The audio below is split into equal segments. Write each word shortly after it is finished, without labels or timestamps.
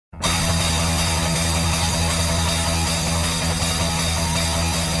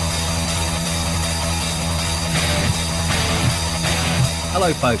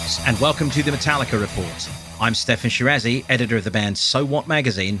Hello, folks, and welcome to the Metallica Report. I'm Stefan Shirazi, editor of the band So What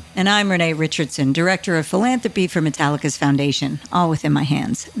magazine. And I'm Renee Richardson, director of philanthropy for Metallica's foundation, all within my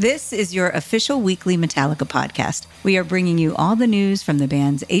hands. This is your official weekly Metallica podcast. We are bringing you all the news from the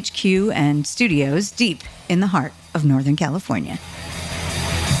band's HQ and studios deep in the heart of Northern California.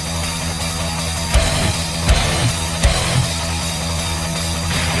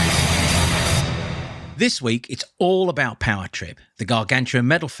 This week, it's all about Power Trip, the gargantuan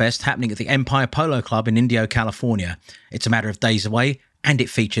metal fest happening at the Empire Polo Club in Indio, California. It's a matter of days away, and it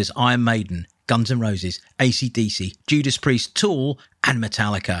features Iron Maiden, Guns N' Roses, AC/DC, Judas Priest, Tool, and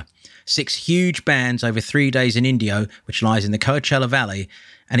Metallica. 6 huge bands over 3 days in Indio, which lies in the Coachella Valley,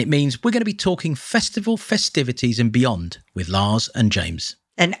 and it means we're going to be talking festival festivities and beyond with Lars and James.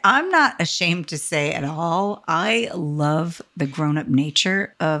 And I'm not ashamed to say at all, I love the grown-up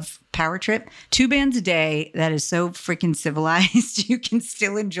nature of Power Trip. 2 bands a day, that is so freaking civilized. You can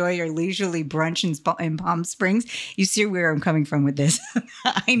still enjoy your leisurely brunch in Palm Springs. You see where I'm coming from with this.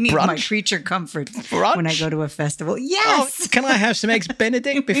 I need my creature comfort when I go to a festival. Yes! Oh, can I have some Eggs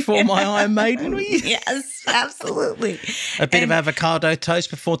Benedict before my Iron Maiden? Yes, absolutely. A bit of avocado toast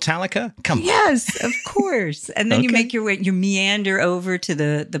before Metallica? Come on. Yes, of course. And then you make your way, you meander over to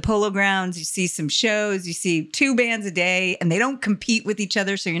the polo grounds. You see some shows. You see 2 bands a day, and they don't compete with each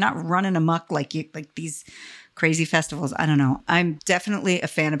other, so you're not running amok like these crazy festivals. I don't know. I'm definitely a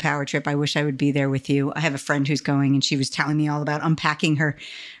fan of Power Trip. I wish I would be there with you. I have a friend who's going, and she was telling me all about unpacking her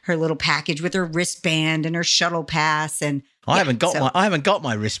little package with her wristband and her shuttle pass. And I haven't got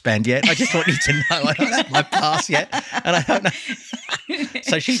my wristband yet. I just want you to know I don't have my pass yet, and I don't know.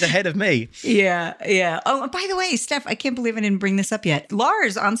 So she's ahead of me. Yeah. Oh, by the way, Steph, I can't believe I didn't bring this up yet.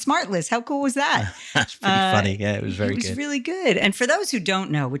 Lars on SmartList. How cool was that? That's pretty funny. Yeah, it was very good. It was really good. And for those who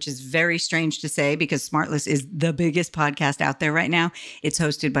don't know, which is very strange to say because SmartList is the biggest podcast out there right now, it's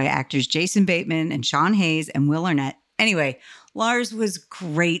hosted by actors Jason Bateman and Sean Hayes and Will Arnett. Anyway, Lars was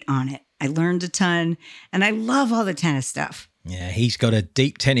great on it. I learned a ton, and I love all the tennis stuff. Yeah, he's got a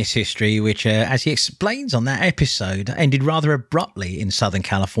deep tennis history, which, as he explains on that episode, ended rather abruptly in Southern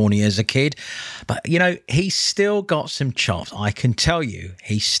California as a kid. But, he's still got some chops. I can tell you,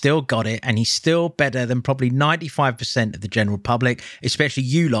 he's still got it, and he's still better than probably 95% of the general public, especially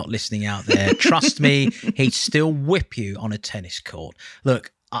you lot listening out there. Trust me, he'd still whip you on a tennis court.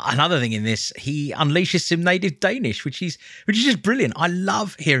 Look, another thing in this, he unleashes some native Danish, which is just brilliant. I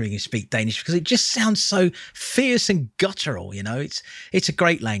love hearing him speak Danish because it just sounds so fierce and guttural. It's a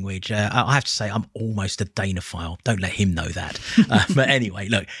great language. I have to say, I'm almost a Danophile. Don't let him know that. But anyway,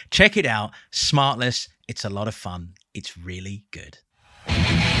 look, check it out. SmartLess. It's a lot of fun. It's really good.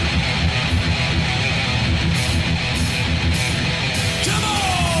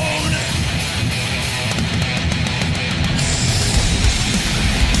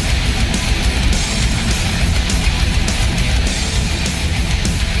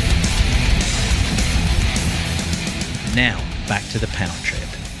 Now, back to the Power Trip.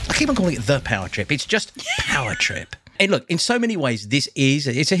 I keep on calling it the Power Trip. It's just Power Trip. And look, in so many ways,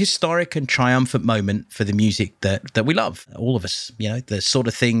 it's a historic and triumphant moment for the music that we love, all of us, the sort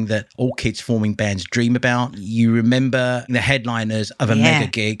of thing that all kids forming bands dream about. You remember the headliners of a mega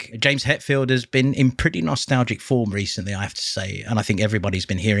gig. James Hetfield has been in pretty nostalgic form recently, I have to say, and I think everybody's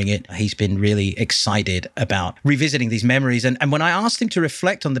been hearing it. He's been really excited about revisiting these memories. And when I asked him to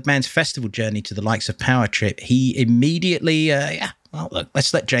reflect on the band's festival journey to the likes of Power Trip, he immediately, well, look,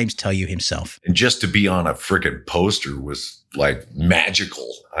 let's let James tell you himself. And just to be on a freaking poster was like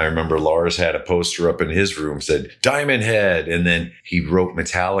magical. I remember Lars had a poster up in his room, said Diamond Head. And then he wrote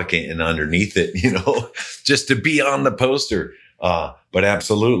Metallica in underneath it, just to be on the poster. But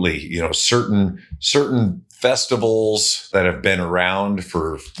absolutely, certain festivals that have been around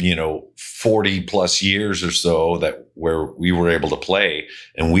for, 40 plus years or so where we were able to play,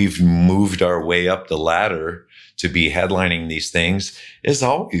 and we've moved our way up the ladder to be headlining these things is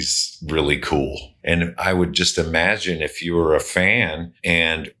always really cool. And I would just imagine if you were a fan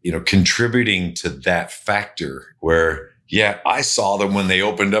and, contributing to that factor where, I saw them when they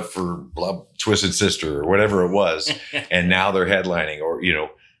opened up for Twisted Sister or whatever it was. And now they're headlining or,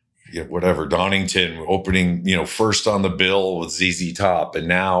 whatever, Donington opening, first on the bill with ZZ Top. And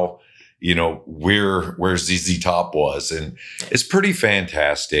now, where ZZ Top was. And it's pretty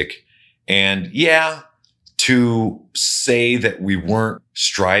fantastic. And to say that we weren't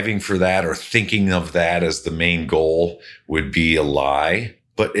striving for that or thinking of that as the main goal would be a lie.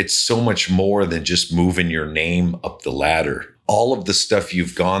 But it's so much more than just moving your name up the ladder. All of the stuff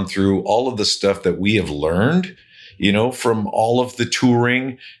you've gone through, all of the stuff that we have learned, from all of the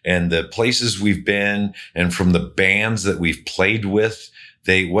touring and the places we've been and from the bands that we've played with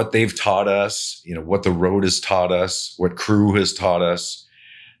what they've taught us, what the road has taught us, what crew has taught us,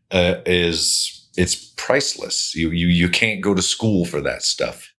 it's priceless. You can't go to school for that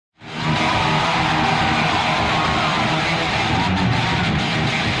stuff.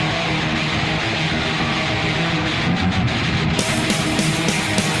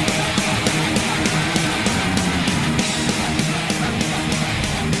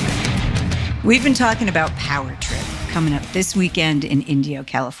 We've been talking about Power Trip coming up this weekend in Indio,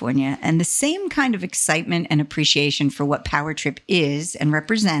 California, and the same kind of excitement and appreciation for what Power Trip is and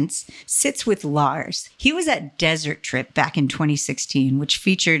represents sits with Lars. He was at Desert Trip back in 2016, which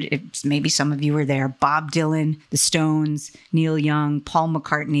featured, maybe some of you were there, Bob Dylan, The Stones, Neil Young, Paul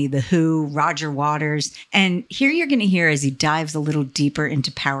McCartney, The Who, Roger Waters. And here you're going to hear as he dives a little deeper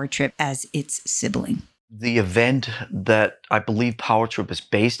into Power Trip as its sibling. The event that I believe Power Trip is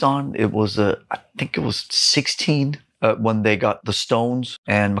based on, I think it was 16 when they got the Stones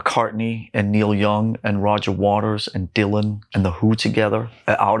and McCartney and Neil Young and Roger Waters and Dylan and The Who together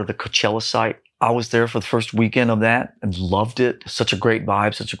out of the Coachella site. I was there for the first weekend of that and loved it. Such a great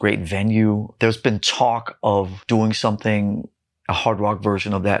vibe, such a great venue. There's been talk of doing something, a hard rock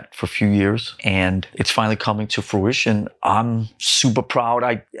version of that for a few years, and it's finally coming to fruition. I'm super proud.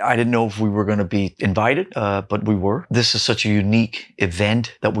 I didn't know if we were going to be invited, but we were. This is such a unique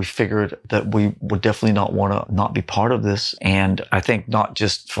event that we figured that we would definitely not want to not be part of this. And I think not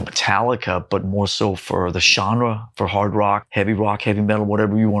just for Metallica, but more so for the genre, for hard rock, heavy metal,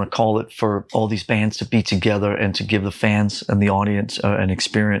 whatever you want to call it, for all these bands to be together and to give the fans and the audience an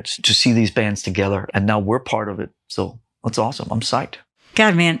experience to see these bands together. And now we're part of it. So that's awesome. I'm psyched.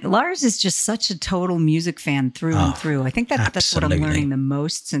 God, man, Lars is just such a total music fan through and through. I think that's what I'm learning the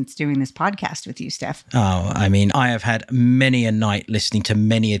most since doing this podcast with you, Steph. Oh, I mean, I have had many a night listening to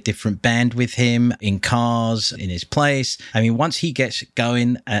many a different band with him in cars, in his place. I mean, once he gets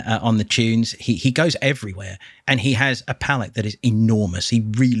going on the tunes, he goes everywhere. And he has a palette that is enormous. He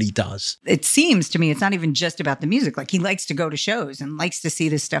really does. It seems to me it's not even just about the music. Like, he likes to go to shows and likes to see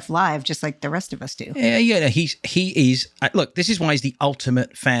this stuff live, just like the rest of us do. Yeah. He is. Look, this is why he's the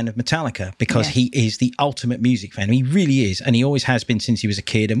ultimate fan of Metallica, because he is the ultimate music fan. He really is, and he always has been since he was a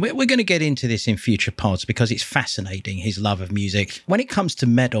kid. And we're going to get into this in future pods because it's fascinating, his love of music. When it comes to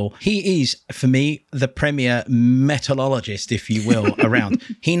metal, he is, for me, the premier metalologist, if you will, around.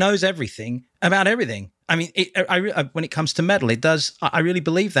 He knows everything about everything. I mean, when it comes to metal, I really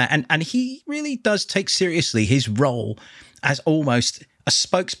believe that. And he really does take seriously his role as almost a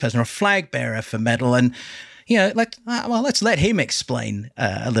spokesperson or a flag bearer for metal. And, let's let him explain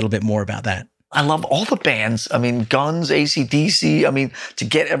a little bit more about that. I love all the bands. I mean, Guns, AC/DC. I mean, to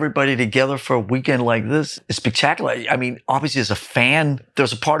get everybody together for a weekend like this is spectacular. I mean, obviously, as a fan,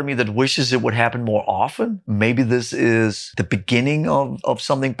 there's a part of me that wishes it would happen more often. Maybe this is the beginning of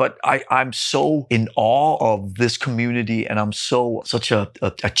something, but I'm so in awe of this community, and I'm such a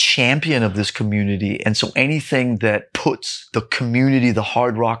champion of this community. And so anything that puts the community, the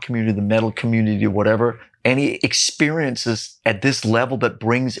hard rock community, the metal community, whatever, any experiences at this level that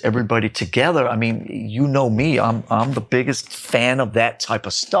brings everybody together. I mean, you know me, I'm the biggest fan of that type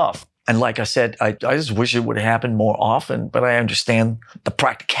of stuff. And like I said, I just wish it would happen more often, but I understand the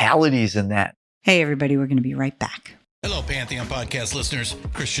practicalities in that. Hey, everybody, we're going to be right back. Hello, Pantheon Podcast listeners.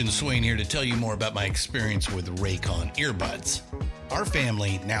 Christian Swain here to tell you more about my experience with Raycon earbuds. Our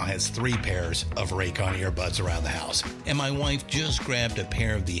family now has 3 pairs of Raycon earbuds around the house, and my wife just grabbed a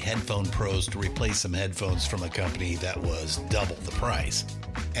pair of the Headphone Pros to replace some headphones from a company that was double the price.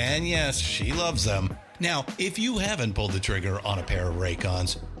 And yes, she loves them. Now, if you haven't pulled the trigger on a pair of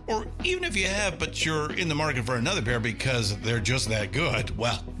Raycons, or even if you have, but you're in the market for another pair because they're just that good,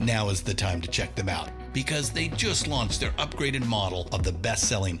 well, now is the time to check them out, because they just launched their upgraded model of the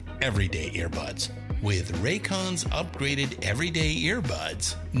best-selling everyday earbuds. With Raycon's upgraded everyday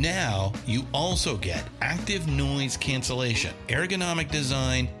earbuds, now you also get active noise cancellation, ergonomic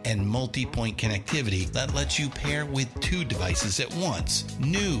design, and multi-point connectivity that lets you pair with 2 devices at once.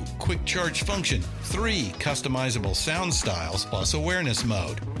 New quick charge function, 3 customizable sound styles, plus awareness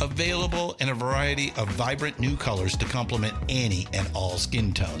mode. Available in a variety of vibrant new colors to complement any and all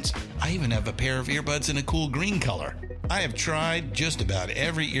skin tones. I even have a pair of earbuds in a cool green color. I have tried just about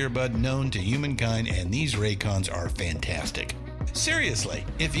every earbud known to humankind, and these Raycons are fantastic. Seriously,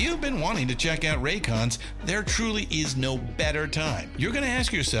 if you've been wanting to check out Raycons, there truly is no better time. You're going to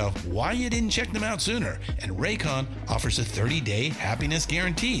ask yourself why you didn't check them out sooner, and Raycon offers a 30-day happiness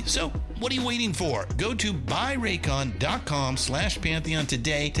guarantee. So what are you waiting for? Go to buyraycon.com/Pantheon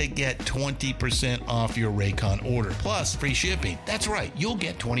today to get 20% off your Raycon order, plus free shipping. That's right, you'll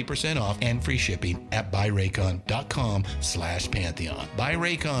get 20% off and free shipping at buyraycon.com/Pantheon.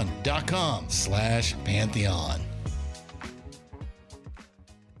 buyraycon.com/Pantheon.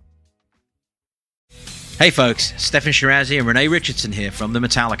 Hey folks, Stefan Shirazi and Renee Richardson here from the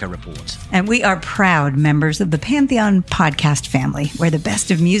Metallica Report. And we are proud members of the Pantheon podcast family, where the best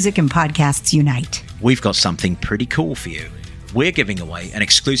of music and podcasts unite. We've got something pretty cool for you. We're giving away an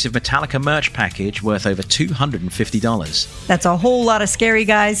exclusive Metallica merch package worth over $250. That's a whole lot of Scary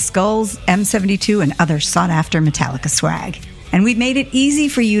Guys, skulls, M72, and other sought-after Metallica swag. And we've made it easy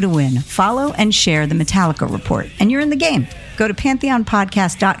for you to win. Follow and share the Metallica Report, and you're in the game. Go to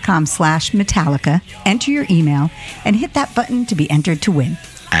pantheonpodcast.com/Metallica, enter your email, and hit that button to be entered to win.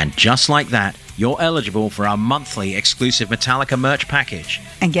 And just like that, you're eligible for our monthly exclusive Metallica merch package.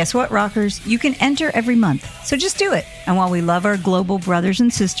 And guess what, rockers? You can enter every month, so just do it. And while we love our global brothers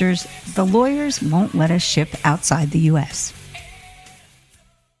and sisters, the lawyers won't let us ship outside the U.S.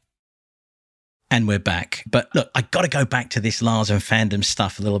 And we're back. But look, I got to go back to this Lars and fandom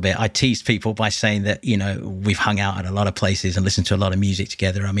stuff a little bit. I teased people by saying that, you know, we've hung out at a lot of places and listened to a lot of music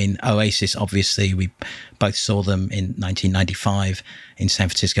together. I mean, Oasis, obviously, we both saw them in 1995 in San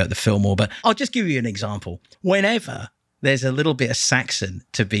Francisco at the Fillmore. But I'll just give you an example. Whenever there's a little bit of Saxon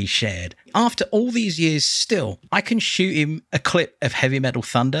to be shared, after all these years still, I can shoot him a clip of Heavy Metal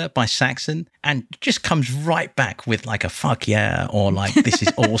Thunder by Saxon and just comes right back with like a fuck yeah, or like this is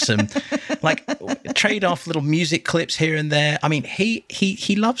awesome. Like trade off little music clips here and there. I mean, he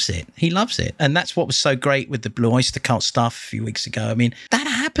loves it. He loves it. And that's what was so great with the Blue Oyster Cult stuff a few weeks ago. I mean, that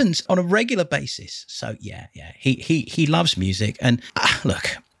happens on a regular basis. So yeah, he loves music. And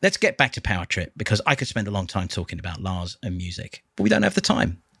look, let's get back to Power Trip, because I could spend a long time talking about Lars and music, but we don't have the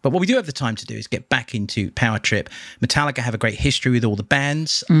time. But what we do have the time to do is get back into Power Trip. Metallica have a great history with all the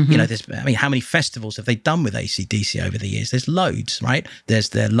bands. Mm-hmm. You know, how many festivals have they done with AC/DC over the years? There's loads, right? There's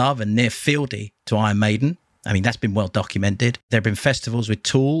their love and near fieldy to Iron Maiden. I mean, that's been well documented. There have been festivals with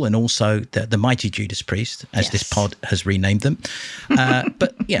Tool and also the Mighty Judas Priest, as this pod has renamed them.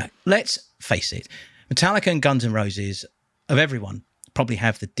 But yeah, let's face it. Metallica and Guns N' Roses, of everyone, probably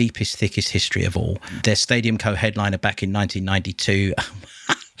have the deepest, thickest history of all. Their stadium co-headliner back in 1992.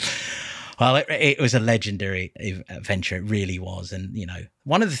 Well, it was a legendary adventure. It really was. And, you know,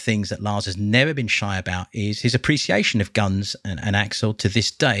 one of the things that Lars has never been shy about is his appreciation of Guns and Axl to this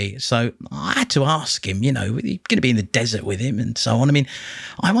day. So I had to ask him, you know, you're going to be in the desert with him and so on. I mean,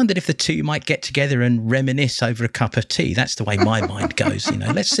 I wondered if the two might get together and reminisce over a cup of tea. That's the way my mind goes, you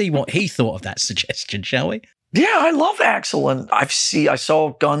know. Let's see what he thought of that suggestion, shall we? Yeah, I love Axl, and I saw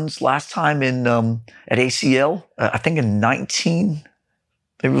Guns last time in at ACL. I think in 19,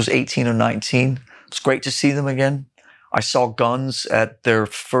 maybe it was 18 or 19. It's great to see them again. I saw Guns at their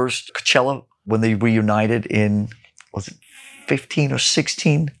first Coachella when they reunited in, was it 15 or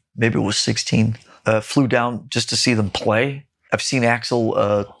 16? Maybe it was 16. Flew down just to see them play. I've seen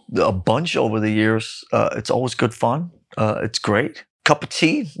Axl a bunch over the years. It's always good fun. It's great. Cup of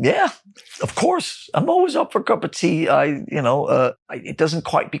tea, yeah, of course. I'm always up for a cup of tea. It doesn't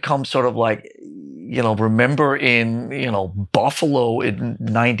quite become sort of like, you know, remember in, you know, Buffalo in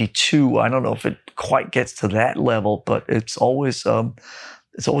 92. I don't know if it quite gets to that level, but it's always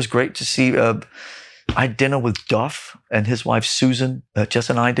great to see. I had dinner with Duff and his wife Susan. Jess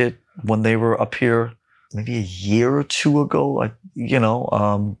and I did when they were up here maybe a year or two ago. I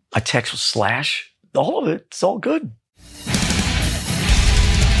text with Slash. All of it. It's all good.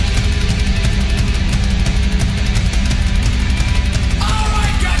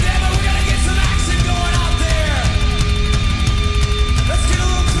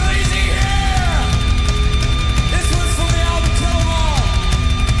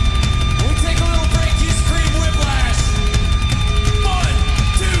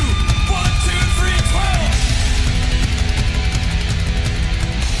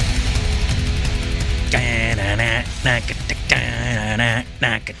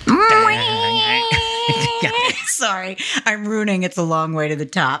 Sorry, I'm ruining It's a Long Way to the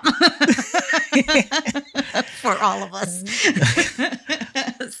Top for all of us.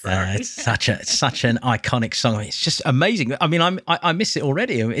 It's such an iconic song. It's just amazing. I mean, I miss it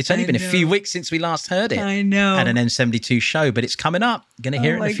already. It's only been a few weeks since we last heard it. I know. At an M72 show, but it's coming up. Going to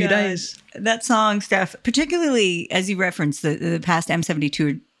hear it in a few days. That song, Steph, particularly as you referenced the past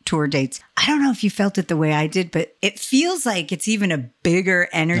M72 tour dates. I don't know if you felt it the way I did, but it feels like it's even a bigger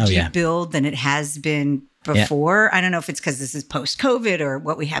energy build than it has been before. I don't know if it's because this is post-COVID or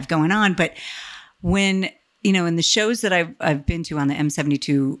what we have going on, but when, in the shows that I've been to on the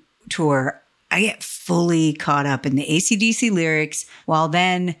M72 tour, I get fully caught up in the AC/DC lyrics while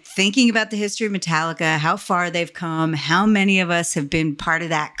then thinking about the history of Metallica, how far they've come, how many of us have been part of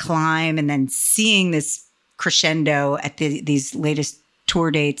that climb, and then seeing this crescendo at these latest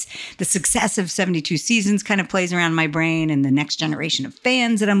tour dates. The success of 72 Seasons kind of plays around my brain and the next generation of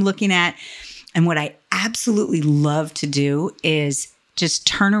fans that I'm looking at. And what I absolutely love to do is just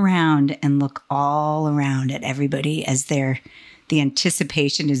turn around and look all around at everybody as the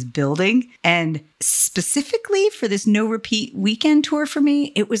anticipation is building. And specifically for this No Repeat weekend tour for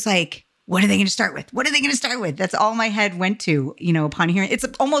me, it was like, what are they going to start with? What are they going to start with? That's all my head went to, upon hearing. It's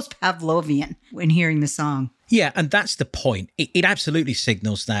almost Pavlovian when hearing the song. Yeah, and that's the point. It absolutely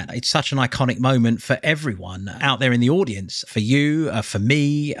signals that it's such an iconic moment for everyone out there in the audience, for you, for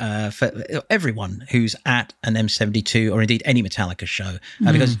me, for everyone who's at an M72 or indeed any Metallica show,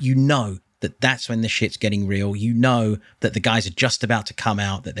 because that's when the shit's getting real. You know that the guys are just about to come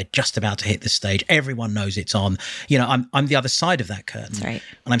out, that they're just about to hit the stage. Everyone knows it's on. I'm the other side of that curtain. That's right.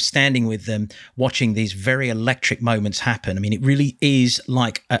 And I'm standing with them watching these very electric moments happen. I mean, it really is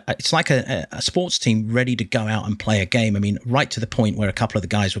like it's like a sports team ready to go out and play a game. I mean, right to the point where a couple of the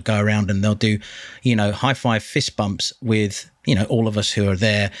guys will go around and they'll do, high five fist bumps with all of us who are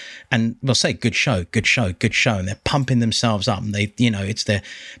there, and we'll say, good show, good show, good show. And they're pumping themselves up, and they're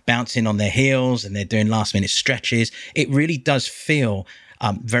bouncing on their heels and they're doing last minute stretches. It really does feel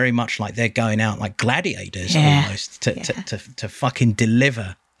very much like they're going out like gladiators almost to fucking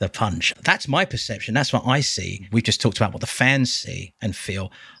deliver the punch. That's my perception. That's what I see. We've just talked about what the fans see and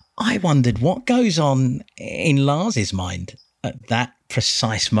feel. I wondered what goes on in Lars's mind at that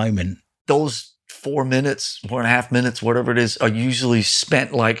precise moment. Those 4 minutes, 4.5 minutes, whatever it is, are usually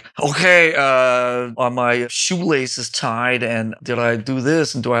spent like, okay, are my shoelaces tied? And did I do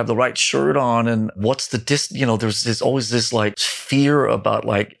this? And do I have the right shirt on? And what's the there's always this like fear about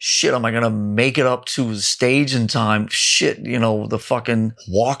like, shit, am I going to make it up to the stage in time? Shit, the fucking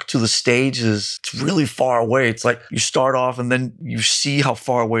walk to the stage it's really far away. It's like you start off and then you see how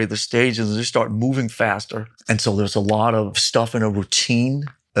far away the stage is and you start moving faster. And so there's a lot of stuff in a routine.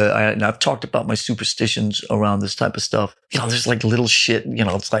 And I've talked about my superstitions around this type of stuff. There's like little shit,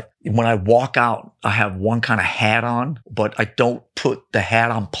 it's like when I walk out, I have one kind of hat on, but I don't put the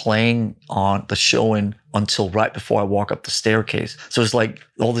hat I'm playing on the show in until right before I walk up the staircase. So it's like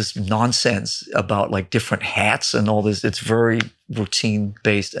all this nonsense about like different hats and all this. It's very routine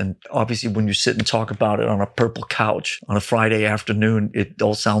based. And obviously when you sit and talk about it on a purple couch on a Friday afternoon, it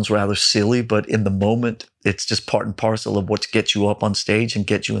all sounds rather silly, but in the moment, it's just part and parcel of what gets you up on stage and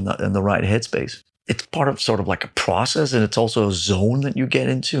get you in the right headspace. It's part of sort of like a process, and it's also a zone that you get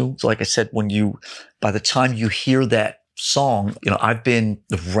into. So like I said, by the time you hear that song, I've been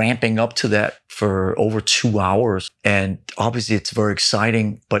ramping up to that for over 2 hours, and obviously it's very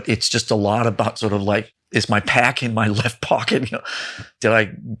exciting, but it's just a lot about sort of like, is my pack in my left pocket? Did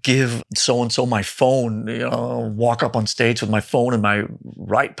I give so-and-so my phone, walk up on stage with my phone in my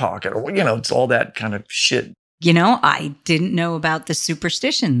right pocket? Or, it's all that kind of shit. I didn't know about the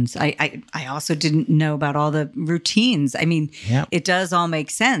superstitions. I also didn't know about all the routines. I mean, It does all make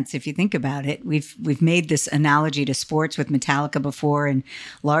sense if you think about it. We've made this analogy to sports with Metallica before, and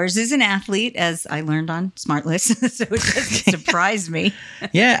Lars is an athlete, as I learned on SmartList, so it doesn't surprise me.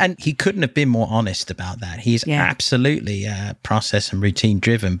 Yeah, and he couldn't have been more honest about that. He's absolutely process and routine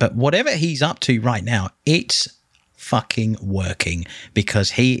driven. But whatever he's up to right now, it's fucking working,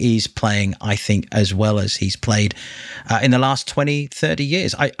 because he is playing, I think, as well as he's played in the last 20, 30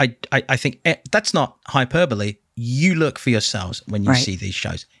 years. I think that's not hyperbole. You look for yourselves when you see these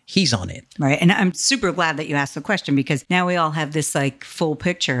shows. He's on it. Right. And I'm super glad that you asked the question, because now we all have this like full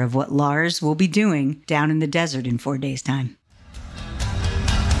picture of what Lars will be doing down in the desert in 4 days' time.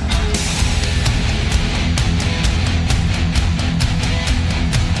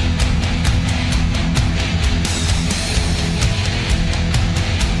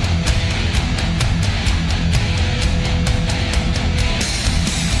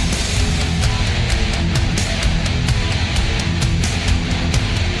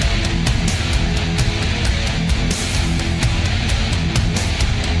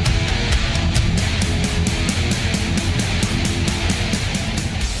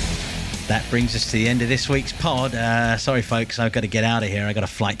 That brings us to the end of this week's pod. Sorry, folks, I've got to get out of here. I got a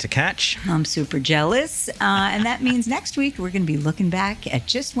flight to catch. I'm super jealous. And that means next week we're going to be looking back at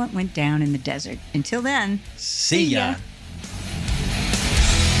just what went down in the desert. Until then, see ya.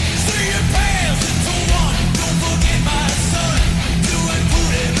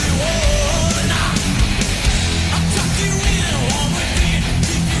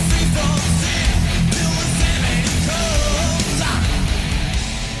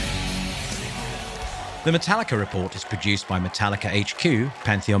 The Metallica Report is produced by Metallica HQ,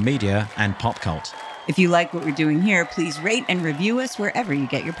 Pantheon Media, and Pop Cult. If you like what we're doing here, please rate and review us wherever you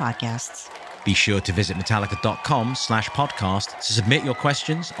get your podcasts. Be sure to visit metallica.com/podcast to submit your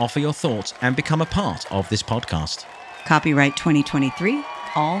questions, offer your thoughts, and become a part of this podcast. Copyright 2023,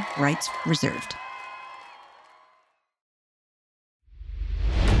 all rights reserved.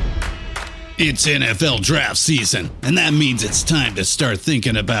 It's NFL draft season, and that means it's time to start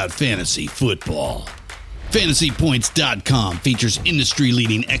thinking about fantasy football. FantasyPoints.com features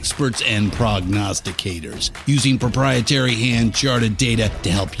industry-leading experts and prognosticators using proprietary hand-charted data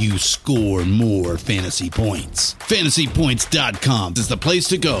to help you score more fantasy points. FantasyPoints.com is the place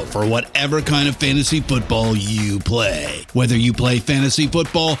to go for whatever kind of fantasy football you play. Whether you play fantasy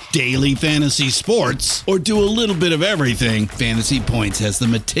football, daily fantasy sports, or do a little bit of everything, Fantasy Points has the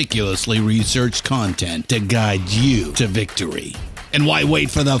meticulously researched content to guide you to victory. And why wait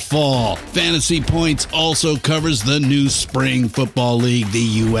for the fall? Fantasy Points also covers the new spring football league,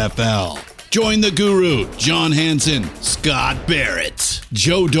 the UFL. Join the guru, John Hansen, Scott Barrett,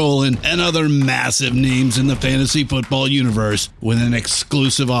 Joe Dolan, and other massive names in the fantasy football universe with an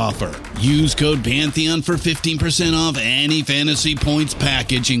exclusive offer. Use code Pantheon for 15% off any Fantasy Points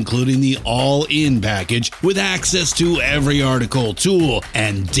package, including the all-in package, with access to every article, tool,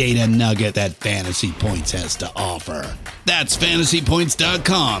 and data nugget that Fantasy Points has to offer. That's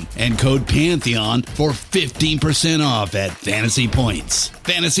FantasyPoints.com and code Pantheon for 15% off at Fantasy Points.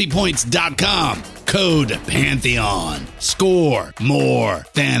 FantasyPoints.com, code Pantheon. Score more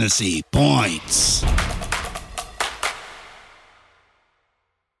fantasy points.